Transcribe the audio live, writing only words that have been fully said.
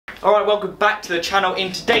Alright, welcome back to the channel.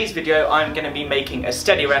 In today's video I'm going to be making a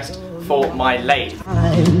steady rest for my lathe.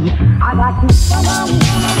 I'd like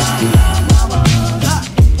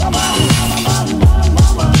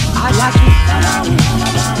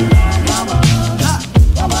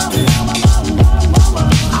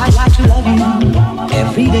to love you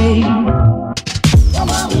every day.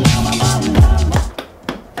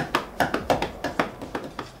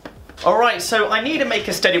 Alright, so I need to make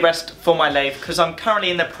a steady rest for my lathe because I'm currently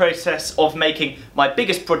in the process of making my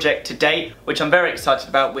biggest project to date, which I'm very excited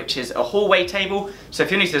about, which is a hallway table. So if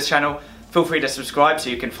you're new to this channel, feel free to subscribe so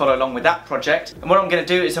you can follow along with that project. And what I'm going to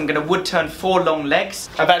do is I'm going to wood turn 4 long legs.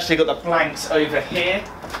 I've actually got the planks over here.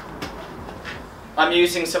 I'm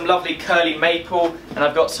using some lovely curly maple and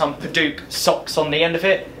I've got some Paduke socks on the end of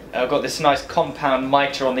it. I've got this nice compound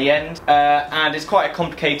mitre on the end, and it's quite a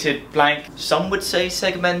complicated blank. Some would say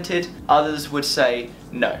segmented, others would say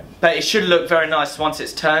no. But it should look very nice once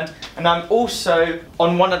it's turned. And I'm also,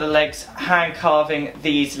 on one of the legs, hand carving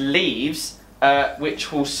these leaves,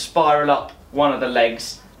 which will spiral up one of the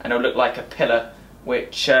legs and it'll look like a pillar,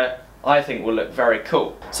 which I think will look very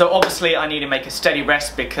cool. So obviously I need to make a steady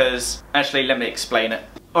rest because, actually let me explain it.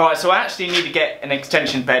 Alright, so I actually need to get an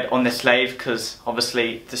extension bed on this lathe because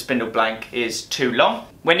obviously the spindle blank is too long.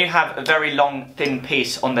 When you have a very long thin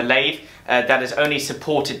piece on the lathe that is only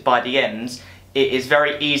supported by the ends, it is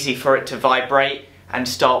very easy for it to vibrate and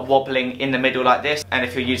start wobbling in the middle like this. And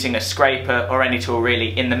if you're using a scraper or any tool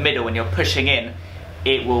really in the middle when you're pushing in,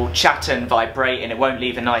 it will chatter and vibrate and it won't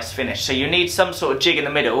leave a nice finish. So you need some sort of jig in the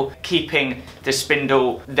middle, keeping the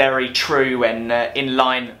spindle very true and in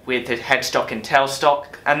line with the headstock and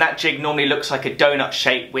tailstock. And that jig normally looks like a donut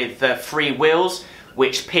shape with 3 wheels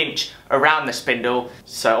which pinch around the spindle,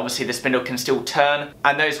 so obviously the spindle can still turn.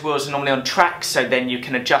 And those wheels are normally on tracks, so then you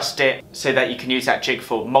can adjust it so that you can use that jig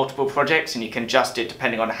for multiple projects, and you can adjust it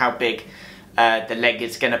depending on how big the leg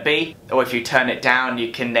is going to be. Or if you turn it down,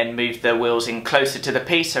 you can then move the wheels in closer to the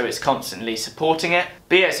piece so it's constantly supporting it.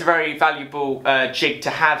 But yeah, it's a very valuable jig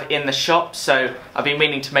to have in the shop, so I've been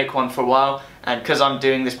meaning to make one for a while, and because I'm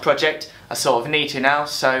doing this project I sort of need to now,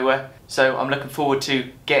 so I'm looking forward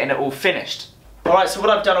to getting it all finished. Alright, so what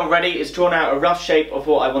I've done already is drawn out a rough shape of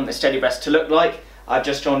what I want the steady rest to look like. I've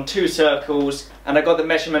just drawn 2 circles and I got the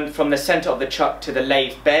measurement from the centre of the chuck to the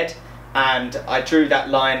lathe bed, and I drew that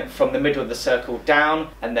line from the middle of the circle down,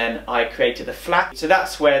 and then I created the flap. So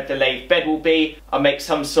that's where the lathe bed will be. I'll make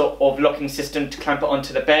some sort of locking system to clamp it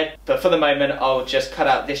onto the bed, but for the moment I'll just cut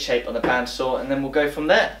out this shape on the bandsaw and then we'll go from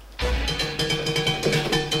there.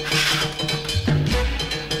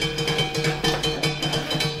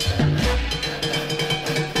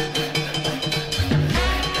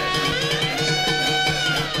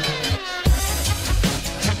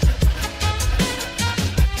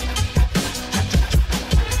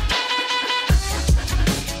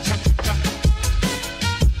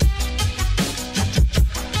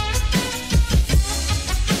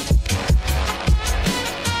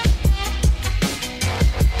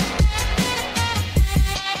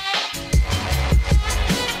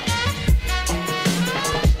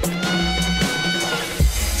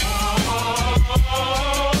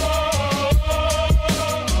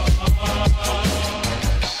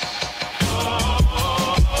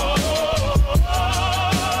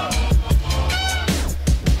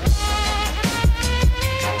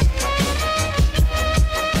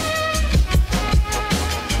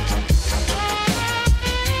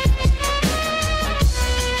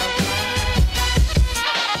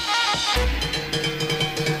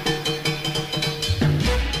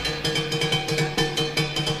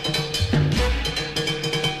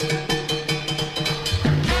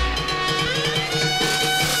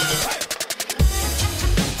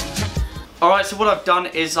 Alright, so what I've done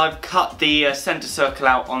is I've cut the centre circle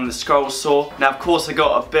out on the scroll saw. Now of course I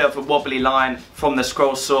got a bit of a wobbly line from the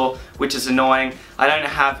scroll saw, which is annoying. I don't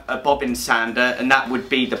have a bobbin sander, and that would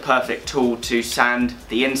be the perfect tool to sand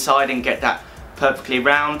the inside and get that perfectly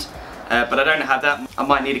round. But I don't have that. I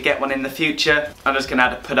might need to get one in the future. I'm just going to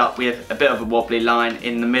have to put up with a bit of a wobbly line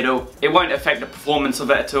in the middle. It won't affect the performance of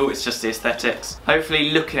it at all, it's just the aesthetics. Hopefully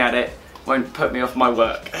looking at it won't put me off my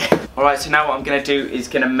work. Alright, so now what I'm going to do is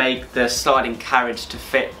going to make the sliding carriage to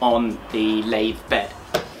fit on the lathe bed.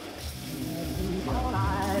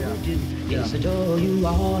 Yes, adore you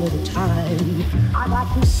all of the time. I like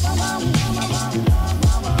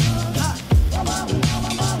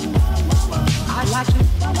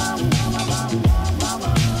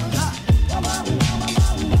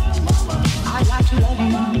to love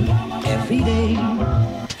you every day.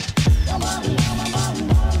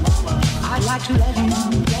 I like to love you,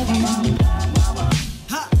 love you.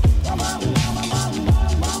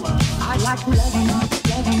 like to love you,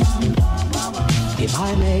 if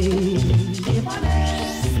I may, if I may.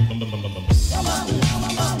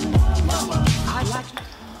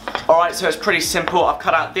 Alright, so it's pretty simple. I've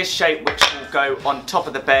cut out this shape which will go on top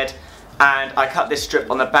of the bed, and I cut this strip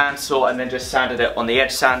on the bandsaw and then just sanded it on the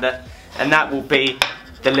edge sander, and that will be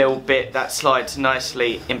the little bit that slides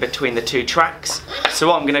nicely in between the two tracks. So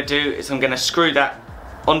what I'm going to do is I'm going to screw that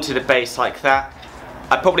onto the base like that.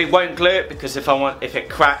 I probably won't glue it because if it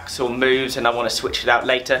cracks or moves and I want to switch it out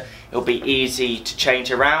later, it'll be easy to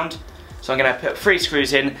change around. So I'm going to put 3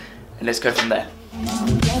 screws in and let's go from there.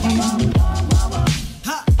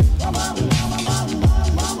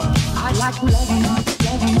 I'd like to love you,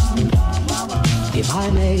 if I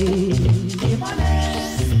may, if I may.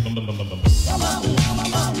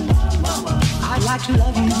 I'd like to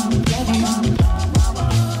love you,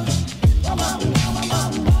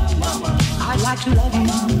 I'd like to love you,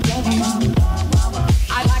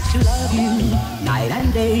 I'd like to love you, night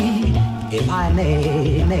and day, if I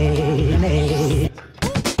may.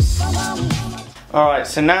 Alright,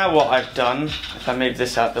 so now what I've done, if I move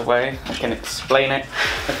this out of the way, I can explain it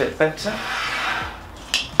a bit better. So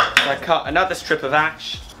I cut another strip of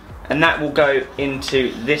ash, and that will go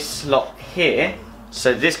into this slot here.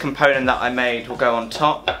 So this component that I made will go on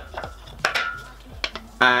top.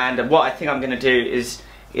 And what I think I'm going to do is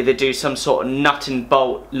either do some sort of nut and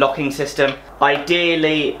bolt locking system.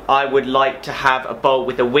 Ideally, I would like to have a bolt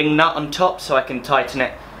with a wing nut on top so I can tighten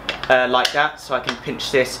it like that, so I can pinch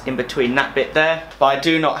this in between that bit there. But I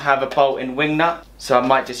do not have a bolt in wing nut, so I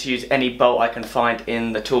might just use any bolt I can find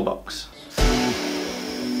in the toolbox.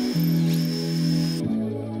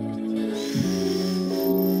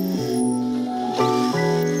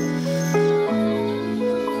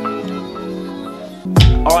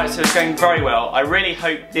 Alright, so it's going very well. I really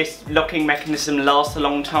hope this locking mechanism lasts a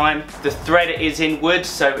long time. The thread is in wood,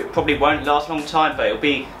 so it probably won't last a long time, but it'll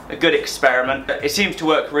be a good experiment. It seems to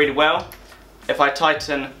work really well. If I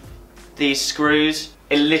tighten these screws,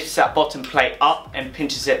 it lifts that bottom plate up and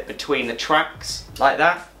pinches it between the tracks, like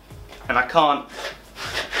that. And I can't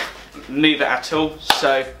move it at all,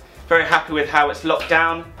 so very happy with how it's locked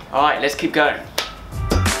down. Alright, let's keep going.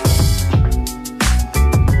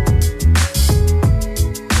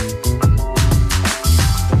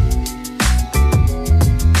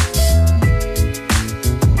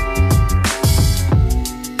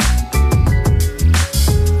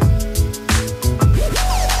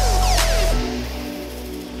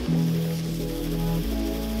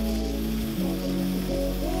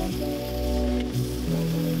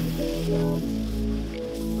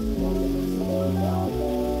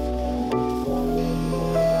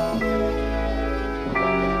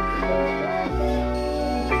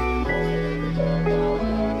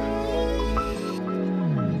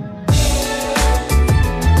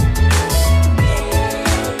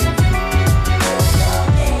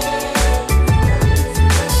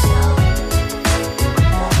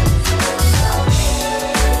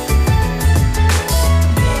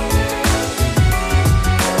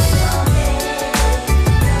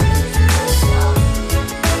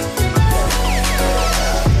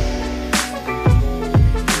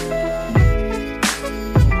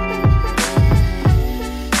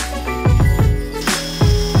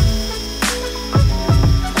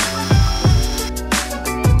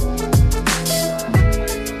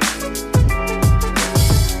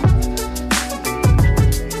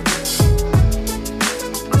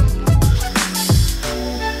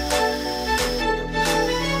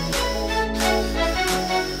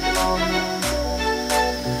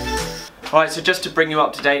 Right, so just to bring you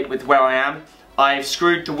up to date with where I am, I've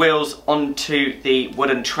screwed the wheels onto the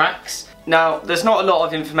wooden tracks. Now, there's not a lot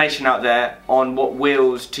of information out there on what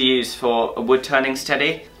wheels to use for a wood turning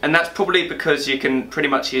steady, and that's probably because you can pretty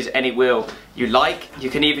much use any wheel you like. You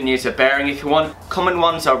can even use a bearing if you want. Common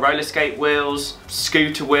ones are roller skate wheels,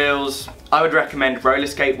 scooter wheels. I would recommend roller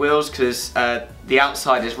skate wheels because the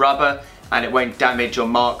outside is rubber and it won't damage or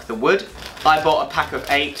mark the wood. I bought a pack of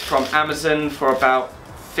 8 from Amazon for about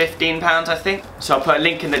 £15 I think. So I'll put a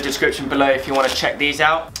link in the description below if you want to check these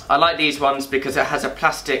out. I like these ones because it has a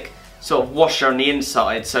plastic sort of washer on the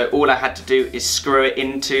inside, so all I had to do is screw it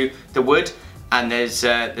into the wood, and there's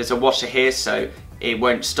a washer here so it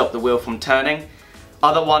won't stop the wheel from turning.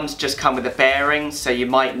 Other ones just come with a bearing, so you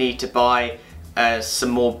might need to buy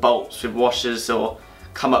some more bolts with washers or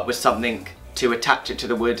come up with something to attach it to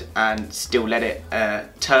the wood and still let it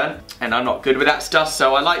turn, and I'm not good with that stuff,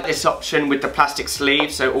 so I like this option with the plastic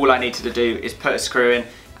sleeve. So all I needed to do is put a screw in,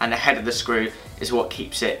 and the head of the screw is what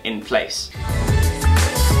keeps it in place.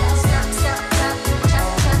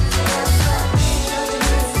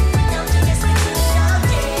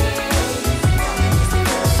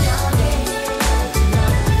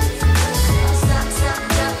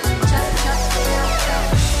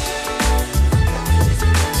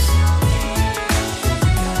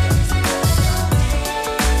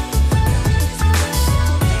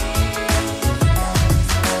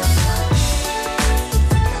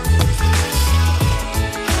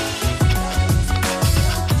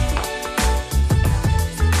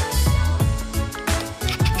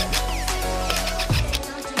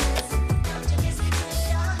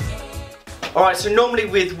 Alright, so normally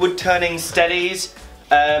with wood turning steadies,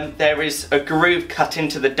 there is a groove cut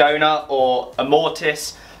into the donut or a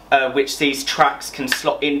mortise which these tracks can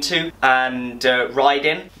slot into and ride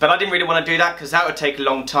in. But I didn't really want to do that because that would take a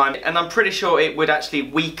long time, and I'm pretty sure it would actually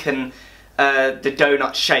weaken the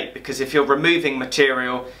donut shape, because if you're removing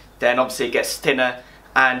material then obviously it gets thinner,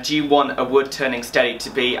 and you want a wood turning steady to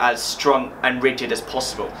be as strong and rigid as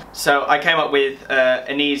possible. So I came up with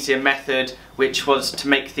an easier method, which was to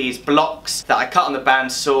make these blocks that I cut on the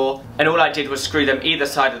bandsaw, and all I did was screw them either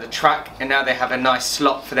side of the track, and now they have a nice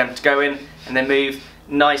slot for them to go in and they move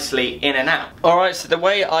nicely in and out. Alright, so the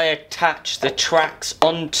way I attach the tracks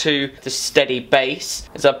onto the steady base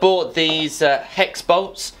is I bought these hex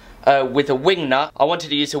bolts with a wing nut. I wanted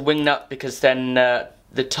to use a wing nut because then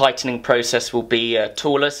the tightening process will be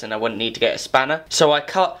toolless and I wouldn't need to get a spanner. So I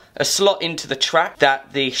cut a slot into the track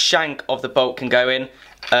that the shank of the bolt can go in,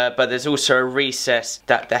 but there's also a recess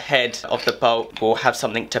that the head of the bolt will have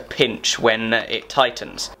something to pinch when it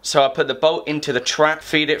tightens. So I put the bolt into the track,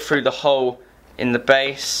 feed it through the hole in the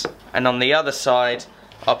base, and on the other side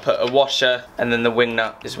I'll put a washer, and then the wing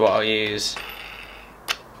nut is what I'll use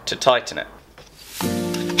to tighten it.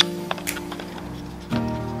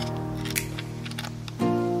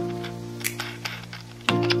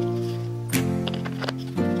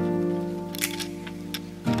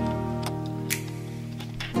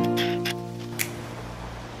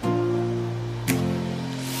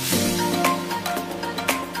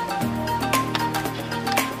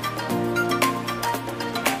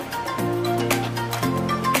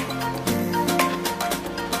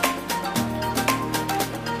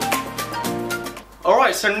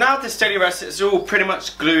 Alright, so now the steady rest is all pretty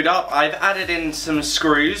much glued up. I've added in some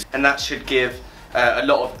screws, and that should give a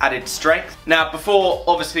lot of added strength. Now, before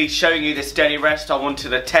obviously showing you the steady rest, I wanted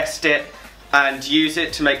to test it and use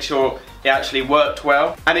it to make sure it actually worked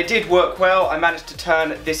well. And it did work well. I managed to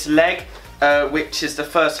turn this leg, which is the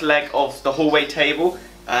first leg of the hallway table,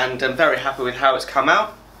 and I'm very happy with how it's come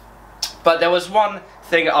out. But there was one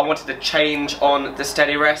thing I wanted to change on the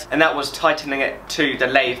steady rest, and that was tightening it to the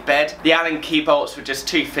lathe bed. The Allen key bolts were just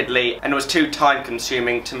too fiddly, and it was too time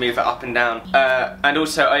consuming to move it up and down. And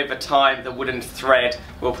also over time the wooden thread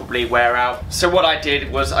will probably wear out. So what I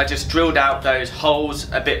did was I just drilled out those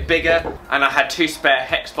holes a bit bigger, and I had 2 spare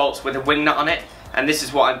hex bolts with a wing nut on it. And this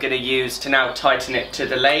is what I'm going to use to now tighten it to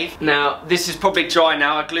the lathe. Now this is probably dry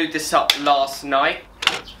now. I glued this up last night.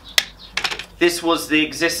 This was the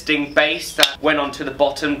existing base that went onto the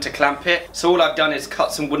bottom to clamp it. So all I've done is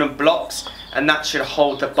cut some wooden blocks, and that should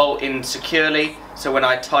hold the bolt in securely, so when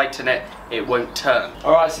I tighten it, it won't turn.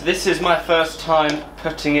 Alright, so this is my first time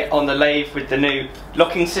putting it on the lathe with the new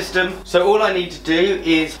locking system. So all I need to do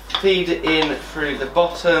is feed it in through the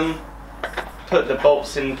bottom, put the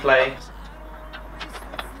bolts in place,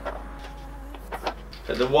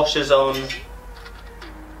 put the washers on.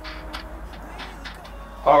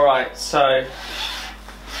 Alright, so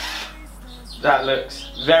that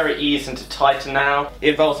looks very easy to tighten now. It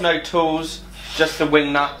involves no tools, just the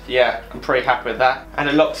wing nut. Yeah, I'm pretty happy with that. And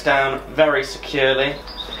it locks down very securely.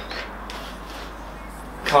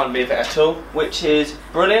 Can't move it at all, which is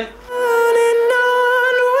brilliant.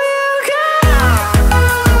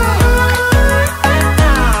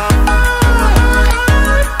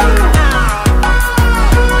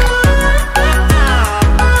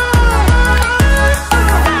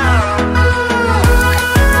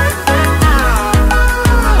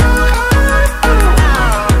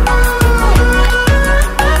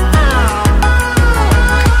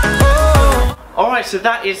 So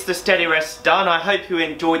that is the steady rest done. I hope you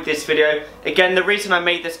enjoyed this video. Again, the reason I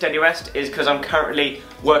made the steady rest is because I'm currently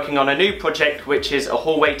working on a new project, which is a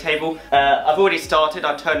hallway table. I've already started.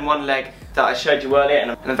 I've turned one leg that I showed you earlier,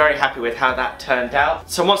 and I'm very happy with how that turned out.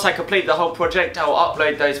 So once I complete the whole project, I'll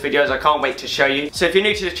upload those videos. I can't wait to show you. So if you're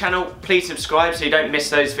new to the channel, please subscribe so you don't miss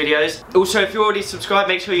those videos. Also, if you're already subscribed,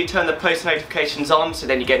 make sure you turn the post notifications on so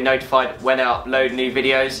then you get notified when I upload new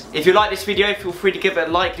videos. If you like this video, feel free to give it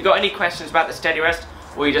a like. If you've got any questions about the steady rest,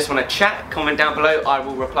 or you just want to chat, comment down below. I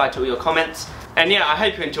will reply to all your comments. And yeah, I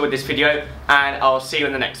hope you enjoyed this video, and I'll see you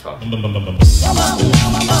in the next one.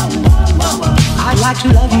 I'd like to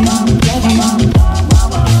love you, love you.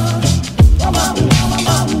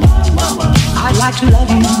 I'd like to love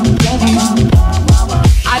you, love you.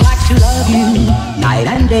 I'd like to love you night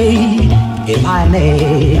and day, if I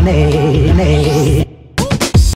may.